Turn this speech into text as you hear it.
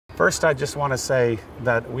First, I just want to say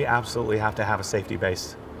that we absolutely have to have a safety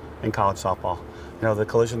base in college softball. You know, the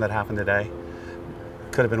collision that happened today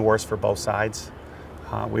could have been worse for both sides.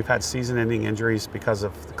 We've had season-ending injuries because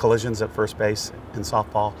of the collisions at first base in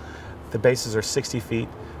softball. The bases are 60 feet.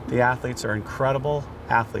 The athletes are incredible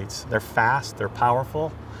athletes. They're fast, they're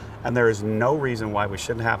powerful, and there is no reason why we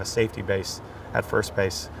shouldn't have a safety base at first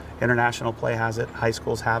base. International play has it, high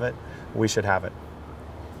schools have it, we should have it.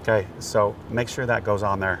 Okay, so make sure that goes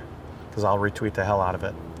on there, because I'll retweet the hell out of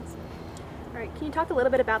it. All right, can you talk a little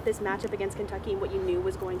bit about this matchup against Kentucky and what you knew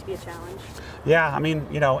was going to be a challenge? Yeah, I mean,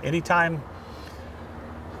 you know, anytime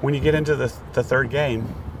when you get into the third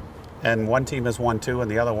game and one team has won 2 and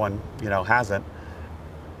the other one, you know, hasn't,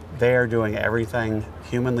 they are doing everything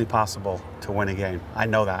humanly possible to win a game. I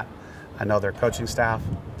know that. I know their coaching staff,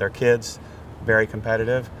 their kids, very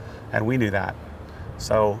competitive, and we knew that.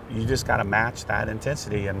 So you just got to match that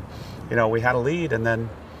intensity. And, you know, we had a lead and then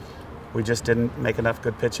we just didn't make enough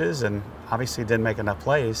good pitches and obviously didn't make enough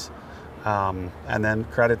plays. And then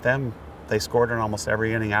credit them, they scored in almost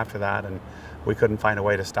every inning after that and we couldn't find a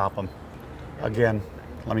way to stop them. Again,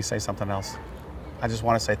 let me say something else. I just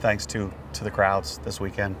want to say thanks to the crowds this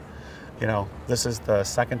weekend. You know, this is the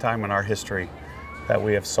second time in our history that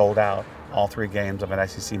we have sold out all 3 games of an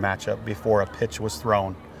SEC matchup before a pitch was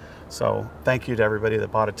thrown. So thank you to everybody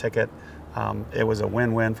that bought a ticket. It was a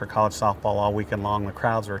win-win for college softball all weekend long. The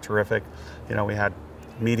crowds were terrific. You know, we had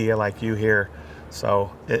media like you here. So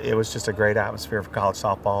it was just a great atmosphere for college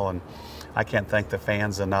softball, and I can't thank the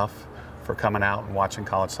fans enough for coming out and watching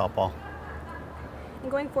college softball. And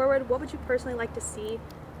going forward, what would you personally like to see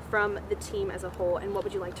from the team as a whole, and what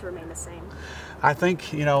would you like to remain the same? I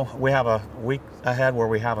think, you know, we have a week ahead where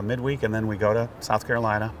we have a midweek and then we go to South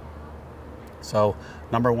Carolina. So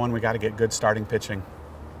number one, we got to get good starting pitching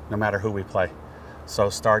no matter who we play.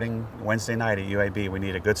 So starting Wednesday night at UAB, we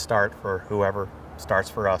need a good start for whoever starts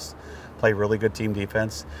for us. Play really good team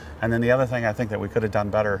defense. And then the other thing I think that we could have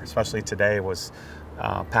done better, especially today, was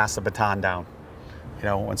pass the baton down. You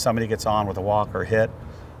know, when somebody gets on with a walk or hit,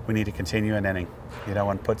 we need to continue an inning, you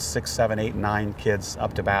know, and put 6, 7, 8, 9 kids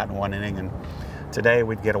up to bat in one inning. And today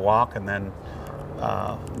we'd get a walk and then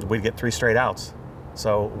we'd get 3 straight outs.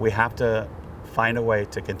 So we have to find a way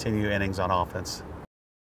to continue innings on offense.